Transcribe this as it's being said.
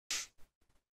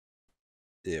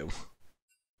Ew.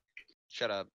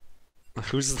 Shut up.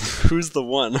 Who's the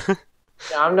one?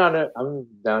 Yeah, I'm down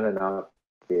and out.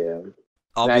 Yeah.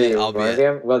 I'll Maddie, be you wanna it.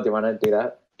 game? Well, do you want to do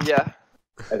that? Yeah.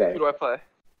 Okay. Who do I play?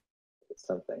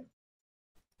 Something.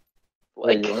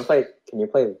 Like, Wait, you want to play? Can you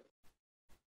play?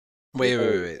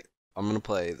 Wait. I'm gonna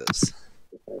play this.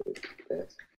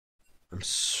 This? I'm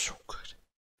so good.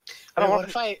 I don't Wait, want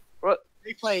what to if I What?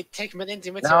 replay take minutes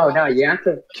in No, you have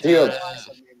to do it.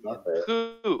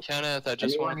 Who? Kenneth, I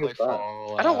just want to Anyone play who's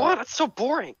Fallout. I don't want. It's so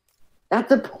boring. That's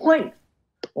the point.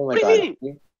 Oh my What do god. you mean?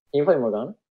 Can you play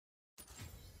Morgana?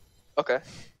 Okay.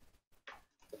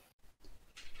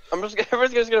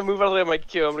 Everyone's just gonna move out of the way of my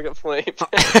queue. I'm gonna get flamed.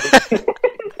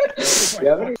 You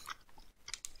have any?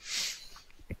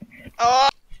 Oh!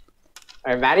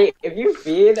 Alright, Maddie, if you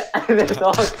feed, this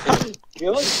all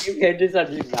your game hinges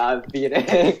on you not feeding.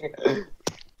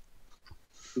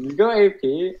 You go AP,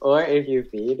 or if you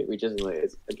feed, we just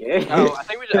lose. Okay? Oh, I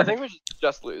think we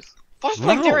just lose. Flash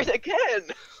playing Darius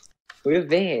again. We've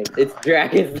been. It's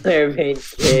Dragon Slayer main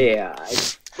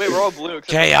chaos. Wait, we're all blue.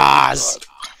 except Chaos!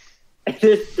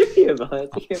 There's three of us.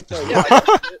 You can't play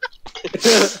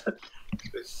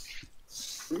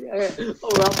Yeah, Yeah, oh,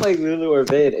 we're all playing Lulu or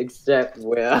Vid, except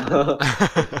Will.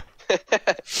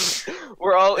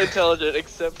 we're all intelligent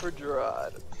except for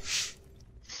Gerard.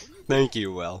 Thank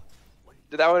you, Will.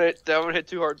 Did that one hit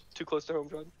too hard, too close to home,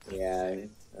 John? Yeah,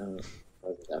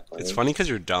 wasn't that funny. It's funny because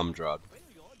you're dumb, Drod.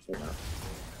 Yeah.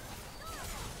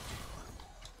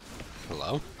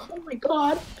 Hello? Oh my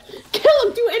god! Kill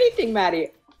him! Do anything,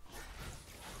 Maddie!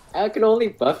 I can only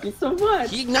buff you so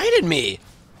much! He ignited me!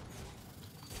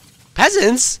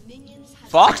 Peasants!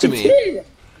 Fuck to me!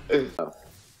 Oh.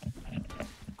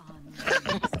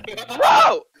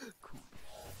 Bro!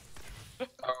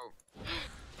 Oh.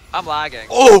 I'm lagging.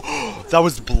 Oh! That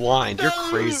was blind. You're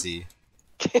crazy.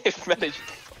 Managed.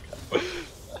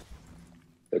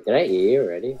 Wait, did I eat you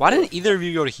already? Why didn't either of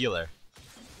you go to healer?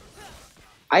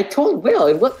 I told Will,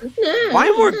 it was. Why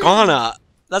Morgana?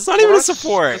 That's not even a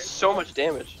support. Does so much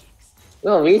damage.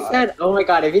 Well, we said, oh my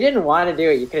god, if you didn't want to do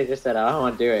it, you could have just said, I don't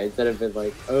want to do it, instead of been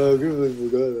like, oh, good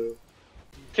Morgana.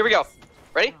 Here we go.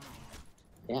 Ready?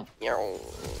 Yeah. Meow.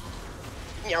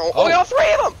 Meow. Oh, we got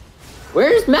three of them!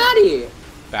 Where's Maddie?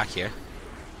 Back here.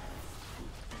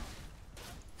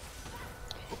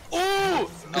 Ooh!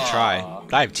 Good try.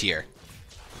 But I have tier.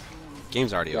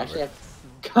 Game's already You actually over.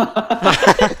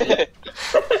 have...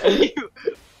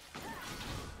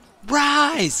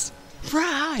 Rise!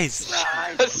 Rise!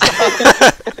 Wait,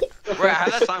 I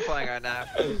have that song playing right now.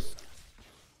 You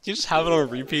just have it on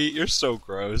repeat? You're so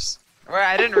gross. Wait,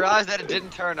 I didn't realize that it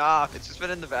didn't turn off. It's just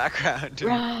been in the background.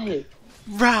 Right.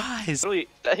 Rise! Literally,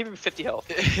 that hit me 50 health.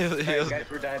 Guys,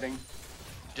 we're diving.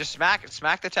 Just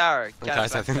smack the tower.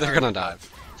 Guys, I think they're gonna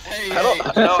dive. Hey, I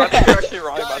don't know. I think you're actually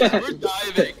wrong about Guys, that. we're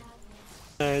diving.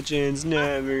 Legends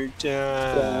never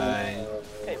die.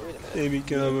 Hey, wait a minute. They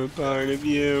become a part of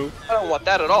you. I don't want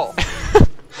that at all.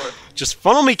 Just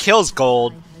funnel me kills,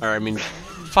 gold. Or, I mean,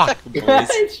 fuck, boys.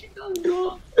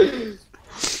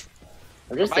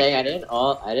 I'm just saying, I didn't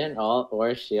ult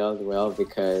or shield Will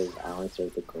because I only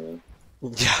served the queen.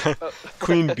 Yeah,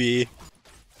 Queen Bee.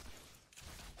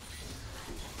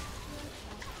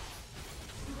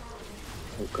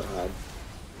 Oh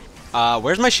god.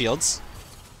 Where's my shields?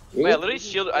 Wait, I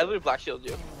literally black shielded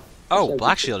you. Oh,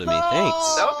 black shielded me,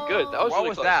 thanks. That was good. That was What really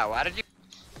was close. that? Why did you?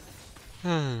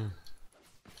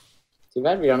 Too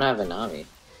bad we don't have a Nami.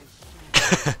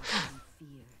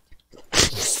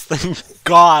 Thank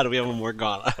God we have a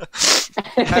Morgana.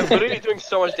 I'm literally doing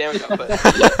so much damage output.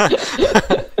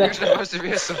 You're supposed to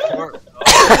be a support.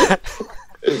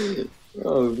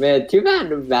 Oh man, too bad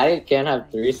Maddie can't have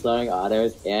 3 slowing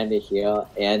autos and a heal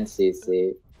and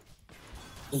CC.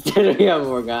 Instead of have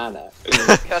Morgana.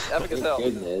 That's epic as hell.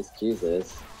 Goodness,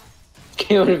 Jesus.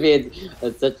 Can't want to be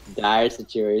in such dire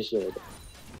situation.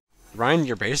 Ryan,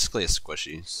 you're basically a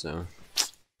squishy, so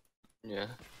Yeah.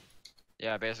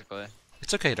 Yeah, basically.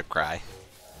 it's okay to cry.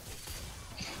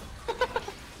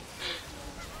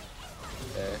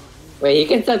 Wait, he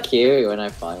can still Q when I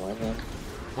find one him.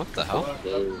 What the hell?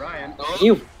 Ryan.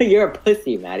 You're a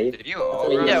pussy, Maddie. Did you?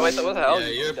 Yeah, wait, what the hell? Yeah,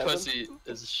 you're a Devin? pussy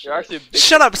as shit. You're actually a big.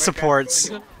 Shut up, supports.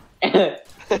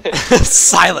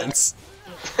 Silence.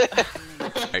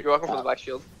 You're welcome for the black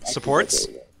shield. Supports?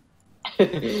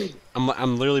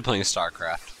 I'm literally playing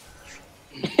StarCraft.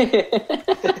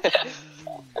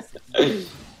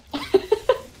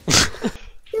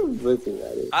 Pussy,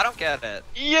 Maddie. I don't get it.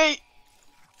 Yeet!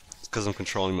 It's because I'm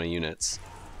controlling my units.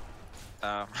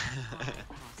 Oh.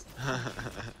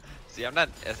 See, I'm not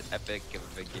as epic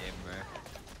of a gamer.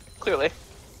 Clearly.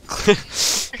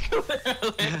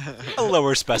 A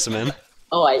lower specimen.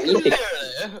 Oh, I eat the.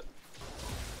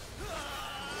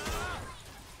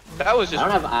 That was just. I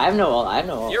have no ult. I have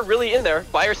no ult. You're really in there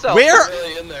by yourself. Where?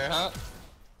 Really in there, huh?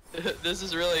 This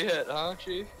is really hit, huh,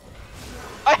 Chief?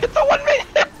 I hit the 1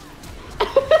 minute.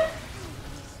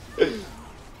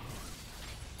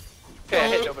 Okay, I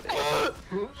hit nobody.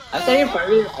 I'm saying for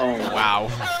me. Oh, Wow.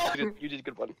 You did a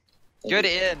good one. Good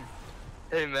in.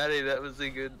 Hey, Maddie, that was a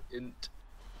good int.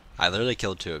 I literally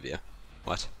killed 2 of you.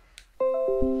 What?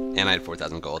 And I had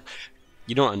 4,000 gold.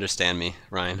 You don't understand me,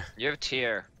 Ryan. You have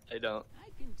tier. I don't.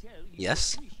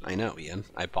 Yes, I know, Ian.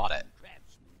 I bought it.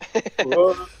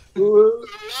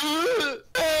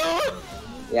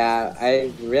 Yeah,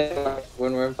 I really like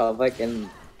when we're in public and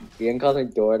Ian calls me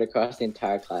Dord across the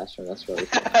entire classroom. That's really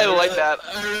cool. I like that.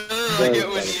 I really like it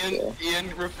when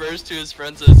Ian refers to his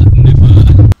friends as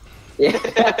Nipa. Yeah,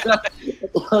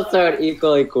 it's also an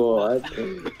equally cool one.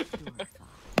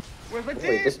 Where's my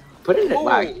Wait, just put it in.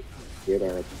 Wow, you're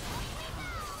damage.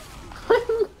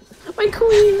 My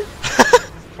queen!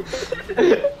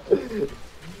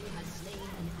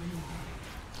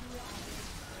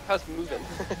 How's moving?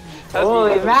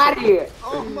 Holy Maddie!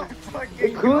 Oh my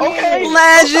fucking Queen! Okay.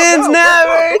 Legends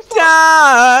never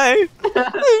die!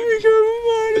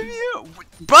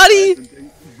 Buddy!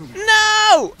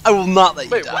 No! I will not let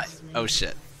you Wait, die. what? Oh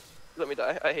shit. Let me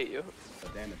die. I hate you.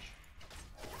 damage.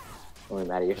 Holy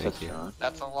Maddie, you're Thank so you. strong.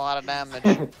 That's a lot of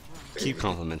damage. Keep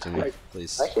complimenting me,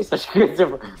 please. Actually, such a good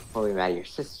support. Holy Maddie, you're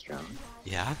so strong.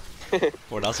 Yeah?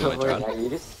 What else have I Holy drawn? Maddie, you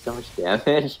do so much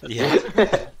damage. Yeah.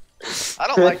 I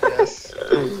don't like this.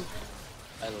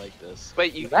 I like this.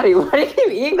 Wait, you. Maddie, why do you keep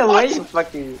eating the way you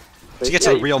fucking... To get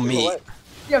some real meat.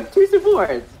 You have 2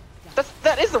 supports!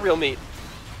 That is the real meat.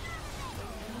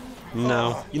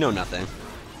 No, you know nothing.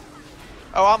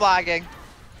 Oh, I'm lagging.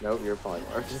 Nope, you're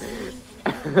polymorph.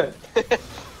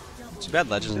 Too bad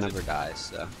Legends never dies,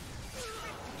 so.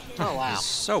 Oh wow. It's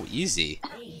so easy.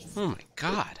 Oh my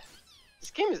god.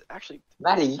 This game is actually.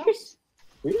 Maddie,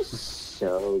 you're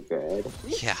so good.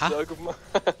 Yeah? So good.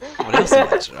 What else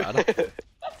have I drawn?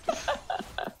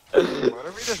 Why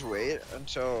don't we just wait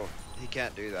until he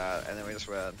can't do that, and then we just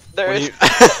win? There What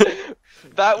do is.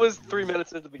 That was 3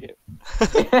 minutes into the game.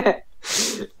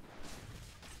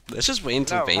 Let's just wait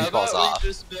until No, Vayne How falls about off. we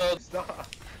just build... Stop.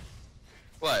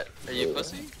 What? Are you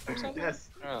pussy or something? Yes.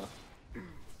 Oh.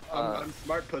 I'm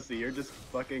smart pussy. You're just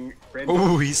fucking.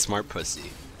 Ooh, he's smart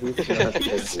pussy. He's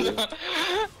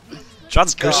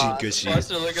Shots gushy God, gushy.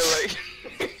 Buster looking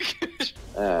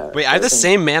like... Wait, I have the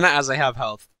same mana as I have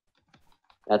health.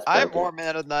 That's I have broken. more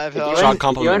mana than I have If you health. Sean, want- if you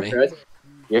compliment want me. Frozen,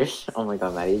 You're oh my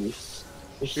god, Maddie,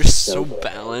 You're so good.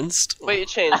 balanced. Wait, it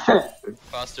changed.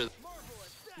 Foster.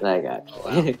 I got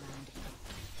you.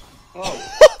 What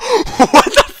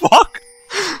the fuck?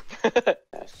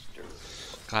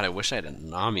 God, I wish I had a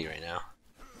Nami right now.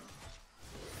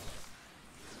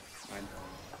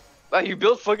 Wow, you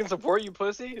built fucking support, you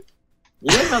pussy? You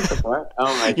didn't have support? Oh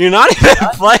my You're not even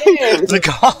playing the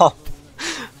call.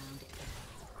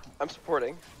 I'm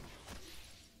supporting.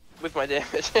 With my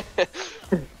damage.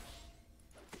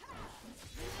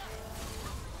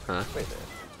 Huh?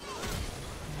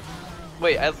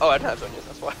 Wait, I don't have Zonias,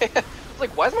 that's why. I was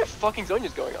like, why is my fucking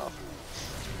Zonias going off?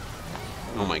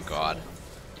 Oh my god.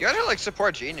 You guys are like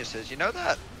support geniuses, you know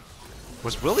that?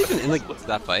 Was Will even in like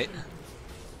that fight?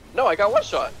 No, I got one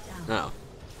shot. No.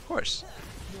 Of course.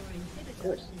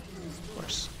 Of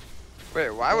course. Wait,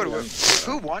 why would we...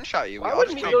 Who one-shot you? We Why all would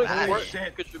just me killed doing Matt. support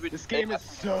Shit. contribute This to game the is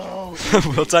so.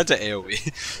 Will tied to AoE.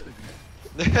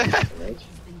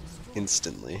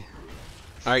 Instantly.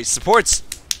 Alright, supports!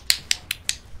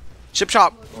 Chip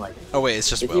chop! Oh wait, it's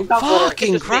just If Will. you got one-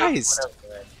 Fucking it's just me. Christ!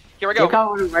 Here we You go. can't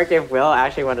want to work if Will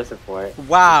actually want to support.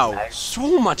 Wow,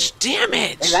 so much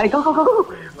damage! Hey, Maddie, go, go, go,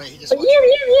 go! Wait, he just.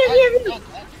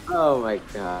 Oh my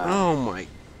god. Oh my.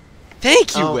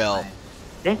 Thank you, Oh Will! my-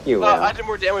 Thank you, Will. I did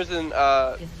more damage than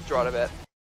Drod, I bet.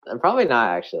 Probably not,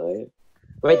 actually.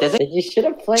 Wait, does it? You should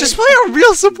have played. Just play a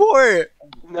real support!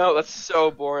 No, that's so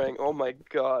boring. Oh my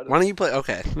god. Why don't you play?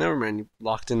 Okay, never mind. You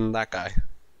locked in that guy.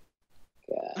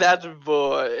 That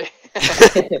boy.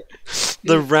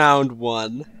 The round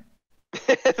one.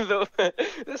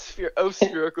 the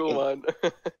spherical one.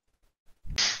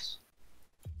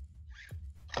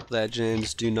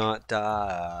 Legends do not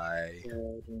die.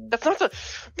 That's not the.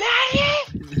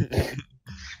 Maddie!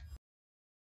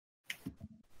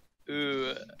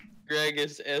 Ooh, Greg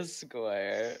is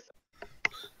Esquire.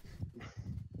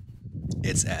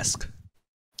 It's Esk.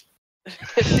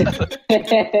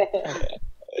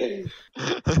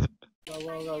 Go,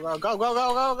 go, go, go, go, go,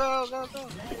 go, go, go, go, go.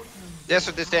 That's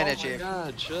what this stand Oh at my you.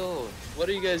 god, chill. What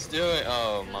are you guys doing?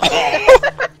 Oh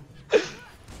my.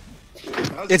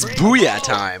 It's booyah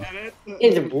time.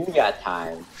 It's booyah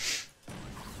time.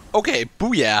 Okay,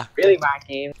 booyah. Really, my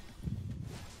team.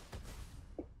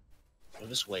 I'm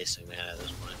just wasting mana at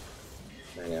this point.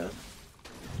 I know.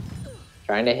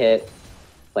 Trying to hit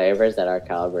flavors that our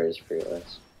caliber is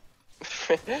fruitless.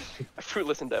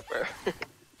 Fruitless endeavor.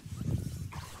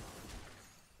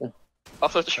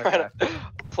 Also trying to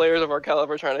players of our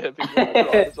caliber trying to hit people on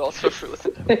draw is also fruitless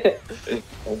endeavor.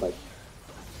 Oh my.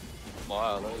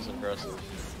 Wow, that was impressive.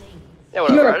 Yeah,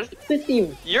 whatever. You're I just- a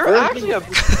pussy. You're actually a.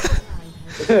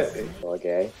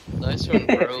 Okay. Nice one,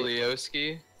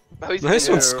 Berlioski. Oh, he's Nice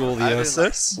one, I didn't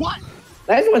scoliosis.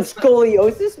 Nice one,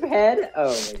 scoliosis head.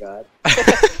 Oh my god.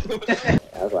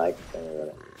 I was like,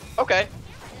 Okay.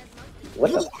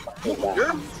 what the fuck is that? You're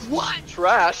what?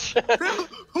 Trash.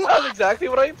 That was exactly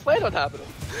what I planned on happening.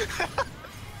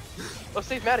 Oh,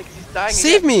 save Maddie because he's dying.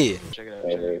 Save again. me! Check it out.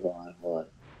 Wait, Check it wait, out. hold on.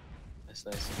 Nice,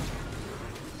 nice.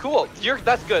 Cool.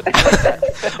 That's good.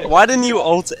 Why didn't you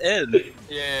ult in?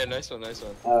 Yeah, nice one, nice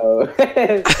one. Oh.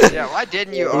 Yeah, why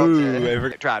didn't you Ooh, ult I it?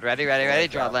 forgot- Draw it, ready,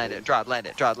 draw it, land it, draw it, land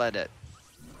it, draw it, land it.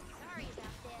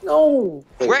 No.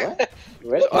 Wait, Where? what?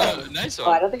 Where? Oh, nice Oh, I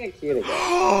one. don't think I queued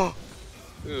again.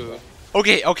 Ooh.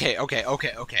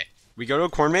 Okay. We go to a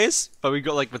corn maze, but we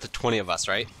go like with the 20 of us,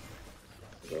 right?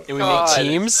 And we make God.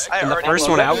 teams, I and the already first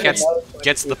love one out that.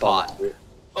 gets the pot.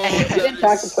 Oh, I that didn't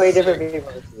talk to is 20 different sick.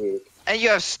 people this week. And you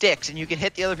have sticks, and you can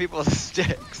hit the other people with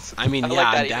sticks. I mean, I yeah, like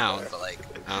that I'm even down, better. but like,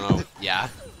 I don't know. Yeah.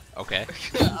 Okay.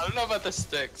 I don't know about the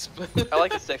sticks, but. I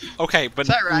like the six. Okay, but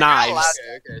Sorry, Ryan, you're not knives.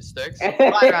 Okay, sticks.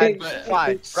 Fine, But-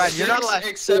 Ryan, you're not allowed.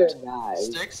 Except Nice.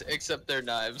 sticks, except they're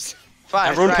knives. Fine,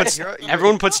 Everyone Ryan, puts you're-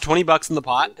 everyone puts 20 bucks in the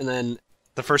pot, and then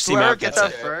the first team Whoever out gets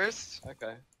gets up it. first.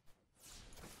 Okay.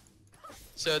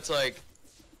 So it's like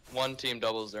one team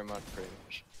doubles their money pretty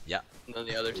much. Yeah. And then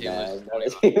the other team Yeah, loses no, 20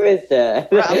 the team is dead.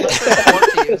 Right, unless there's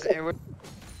 4 teams, and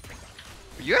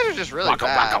you guys are just really Waka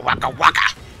bad. waka waka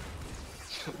waka.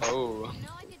 Oh.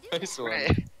 Nice one.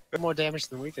 Right. More damage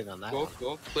than we did on that Cool, one.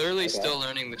 cool. Clearly Okay. still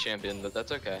learning the champion, but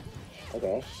that's okay.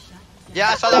 Okay. Yeah,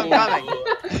 I saw that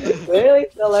coming. Literally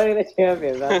still learning the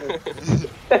champion.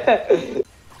 That's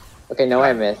okay, no,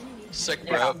 I missed. Sick,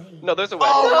 bro. No, there's a way.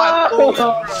 Oh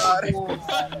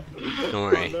Don't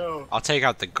worry. no. I'll take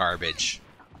out the garbage.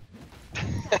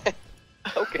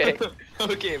 Okay.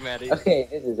 Okay, Maddie. Okay,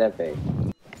 this is epic.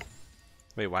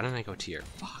 Wait, why didn't I go tier?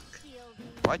 Fuck.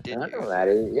 Why I didn't don't know, you?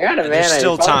 Maddie. You're out of mana. There's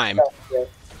still you probably time. can't-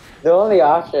 The only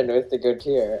option was to go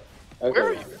tier. Okay. Where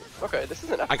are you? Okay, this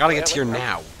isn't. I gotta get tier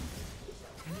now.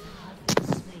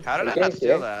 How did I Okay, not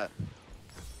steal yeah. that?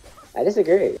 I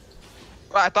disagree.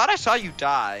 Well, I thought I saw you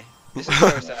die. This is so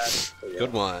sad.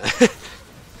 Good one.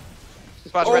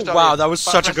 Spots, Oh rest on wow, you. that was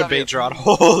Spots, such a rest good on you. bait rod.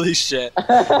 Holy shit.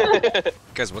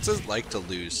 Guys, what's it like to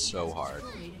lose so hard?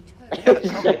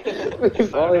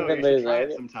 We've I only don't know, been you should losing. try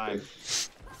it sometime.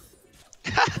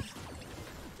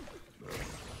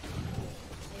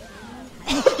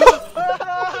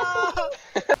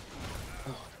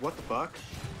 What the fuck?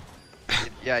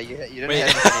 Yeah, you didn't Wait,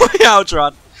 hit ouch,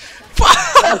 Rod.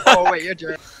 Oh wait, you're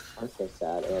doing. I'm so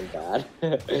sad and bad.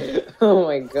 Oh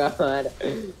my god.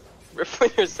 Rip when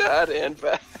you're sad and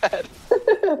bad.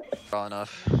 Well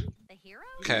enough. The hero?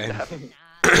 Okay.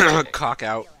 Cock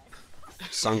out.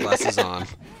 Sunglasses on.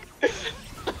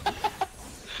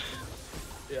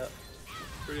 Yeah.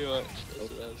 Pretty much.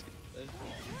 That's what I was gonna say.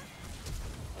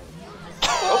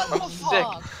 Oh, I'm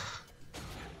sick.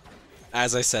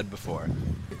 As I said before.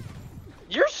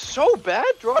 You're so bad,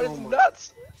 Draw. It's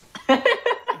nuts.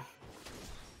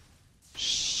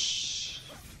 Shh.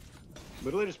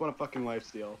 Literally just want a fucking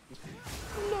lifesteal.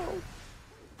 No.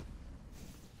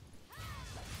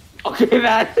 Okay,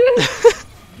 man.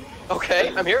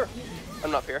 Okay, I'm here.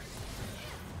 I'm not here.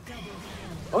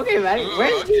 Okay, man. Ooh,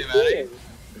 Where's okay, your Maddie. team?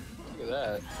 Look at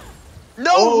that.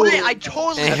 No Oh. way! I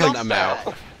totally And jumped I'm that.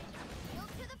 out.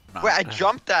 Wait, I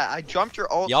jumped that. I jumped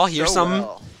your ult. Y'all hear so something?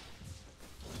 well.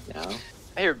 No.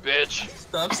 I hear bitch.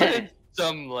 Stop saying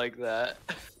something like that.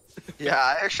 Yeah,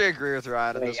 I actually agree with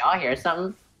Ryan on Wait, this y'all one. hear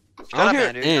something? I don't up, hear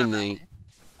man, dude. anything.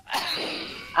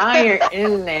 I hear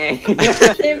anything.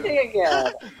 Same thing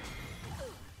again.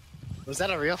 Was that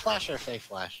a real flash or a fake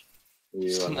flash?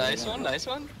 Nice one, nice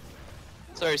one.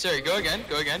 Sorry, go again.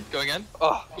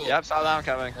 Oh, Cool. Yep, saw that one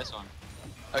coming. Nice one.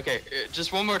 Okay,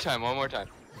 just one more time.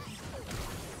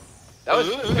 that was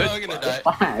Ooh, good. I'm gonna die.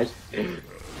 Flash.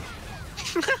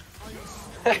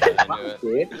 I knew it.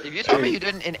 Dude. If you told me you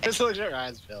didn't in It's legit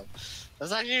Ryan's build.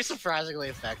 That's actually surprisingly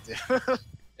effective.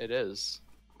 It is.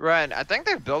 Ryan, I think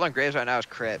their build on Graves right now is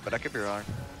crit, but I could be wrong.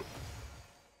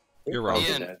 You're wrong.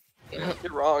 Ian.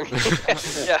 You're wrong.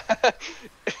 Yeah.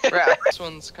 Right. This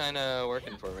one's kind of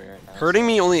working for me right now. Hurting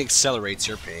me only accelerates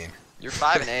your pain. You're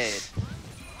 5 and 8.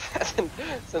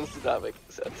 Since did not make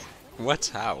sense. What?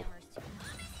 How?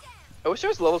 I wish there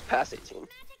was levels past 18.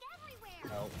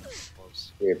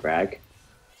 Weird brag.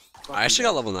 I actually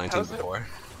got level 19 How's it- before.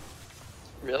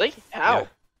 Really? How? Yeah.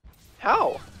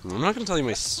 How? I'm not gonna tell you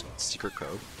my secret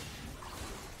code.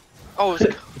 Oh, it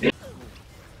was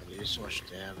Do so much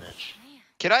damage.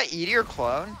 Can I eat your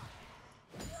clone?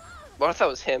 Well, I thought it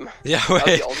was him. Yeah, That was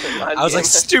wait. the ultimate mind I was like, game.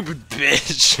 stupid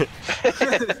bitch.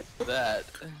 That.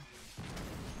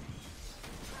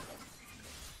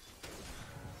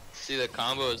 See, the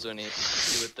combo is when you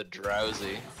do with the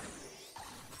drowsy.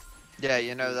 Yeah,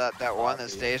 you know that one that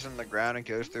stays on the ground and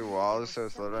goes through walls, so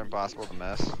it's literally impossible to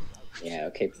miss. Yeah,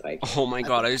 okay, Pike. Oh my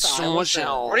god, I have so much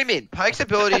health. What do you mean? Pike's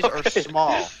abilities are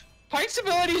small. Pike's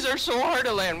abilities are so hard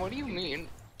to land. What do you mean?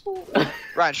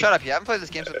 Ryan, shut up. You haven't played this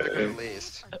game since the very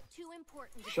least.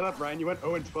 Shut up, Ryan. You went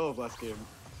 0-12 last game.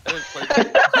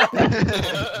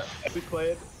 We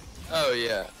played. Oh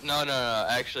yeah. No.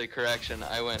 Actually, correction.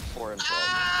 I went 4 and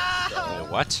 12.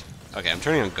 Wait, what? Okay, I'm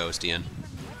turning on Ghost, Ian.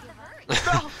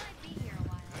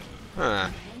 Huh.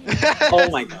 Oh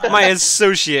my god. My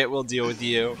associate will deal with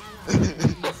you.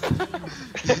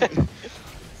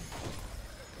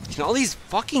 Can all these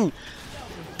fucking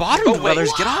bottom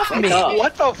dwellers get off me? up.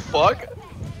 What the fuck?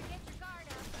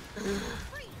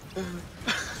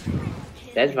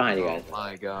 Dead's behind you guys.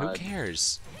 My Who god.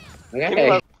 cares?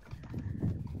 Okay.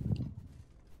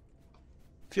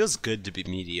 Feels good to be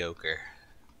mediocre.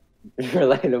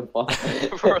 Relatable.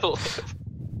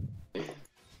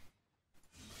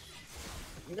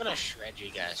 I'm gonna shred you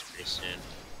guys pretty soon.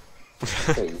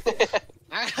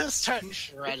 I'm gonna start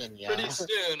shredding you. Pretty soon.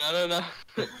 I don't know.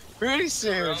 Pretty We're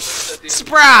soon. almost at the end.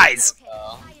 Surprise!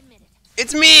 Oh.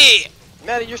 It's me!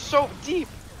 Maddie, you're so deep.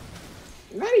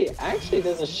 Maddie actually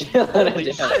does a shit lot of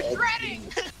damage.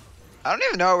 I don't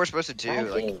even know what we're supposed to do.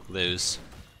 Like, Lose.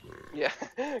 Yeah.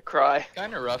 Cry.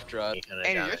 Kind of rough draw.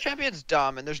 Andrew, your champion's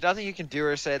dumb, and there's nothing you can do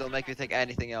or say that'll make me think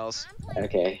anything else.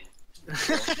 Okay. It's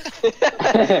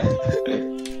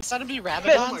gonna be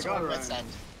Rabadon, Oh my so God, let's Ryan.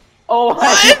 end. Oh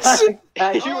my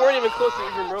god! You weren't even close to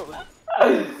even remotely.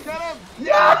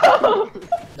 No!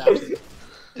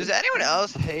 Does anyone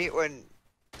else hate when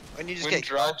you just When get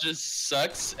draw just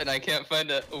sucks and I can't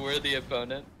find a worthy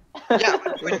opponent. yeah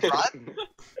when draw?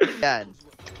 Yeah.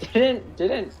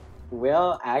 Didn't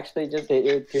Will actually just hit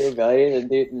your two abilities and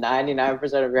do 99%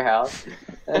 of your health?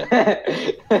 No,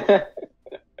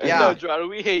 Yeah. Drada,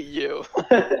 we hate you.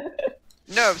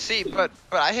 No, see, but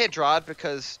I hate Drod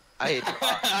because I hate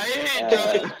Drod. I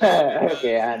hate draw.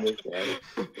 Okay, I understand.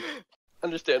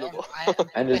 Understandable.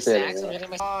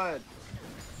 Understandable. God.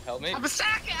 Help me. I'm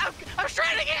stacking him! I'm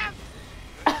shredding him!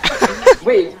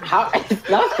 Wait, how? It's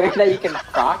not fair that you can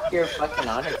proc your fucking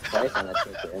Onyx twice on that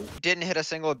champion. Didn't hit a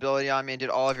single ability on me and did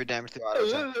all of your damage through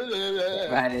auto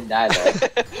attack. I didn't die though.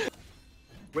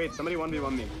 Wait, somebody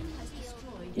 1v1 me.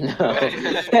 No.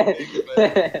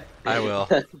 I will.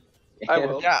 I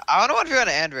will. Yeah, I want to 1v1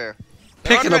 Andrew.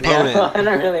 Pick an I wanna do opponent. I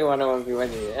don't really want to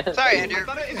 1v1 you. Sorry, Andrew.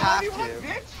 thought it You have was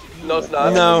to. No, it's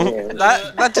not. No,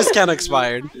 that discount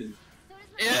expired.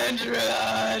 Andrew!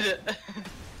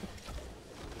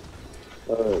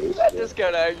 Holy That shit.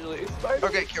 discount actually expired.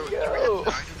 Okay, can we get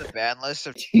the ban list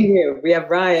of Here, we have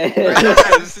Ryan.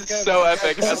 This is so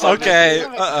epic. I love it. Okay,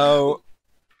 uh-oh.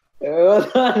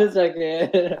 Hold on a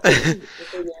second.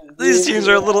 These teams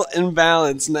are a little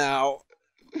imbalanced now.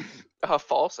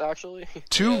 False, actually.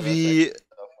 2v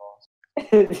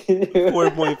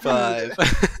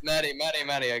 4.5.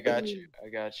 Maddie, I got you. I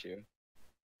got you.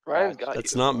 Ryan's got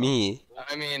That's you. not me.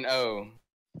 I mean, oh.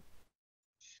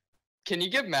 Can you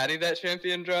give Maddie that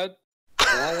champion, Drod?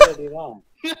 Why would I do that?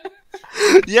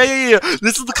 Yeah.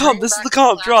 This is the comp.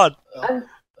 Drod.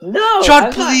 No! John, I'm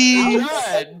not- please!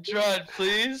 Drod,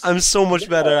 please. I'm so much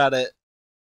better at it.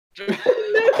 Drod.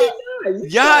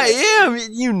 Yeah, I am.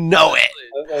 You know it.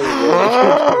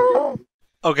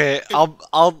 Okay, I'll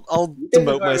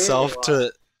demote myself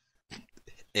to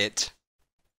it.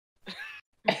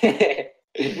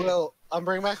 Will, I'm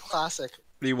bringing back classic.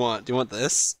 What do you want? Do you want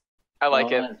this? I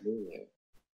like it.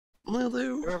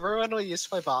 Lulu. Remember when we used to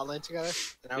play bot lane together?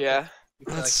 And I would Yeah.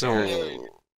 play, That's like, so. carry.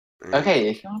 Okay,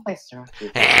 if you want to play Star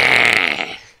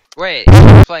Wait,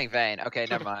 you're playing Vayne. Okay,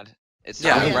 never mind. It's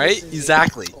Yeah, not. right? this is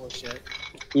Exactly. bullshit.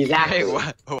 Exactly. Wait,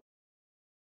 what?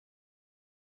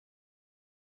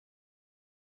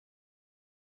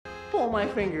 Pull my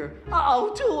finger.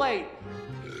 Uh-oh, too late.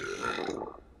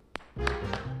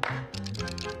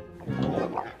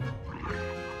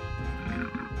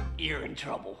 You're in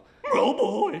trouble. Oh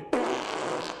boy.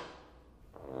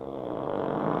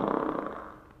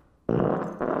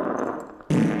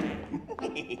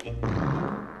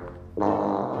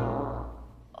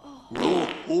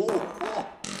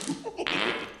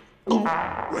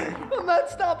 I'm not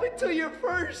stopping till your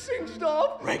fur's singed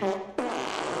off.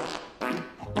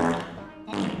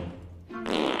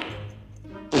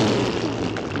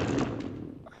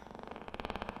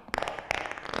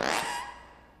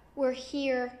 We're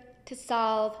here to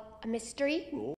solve a mystery.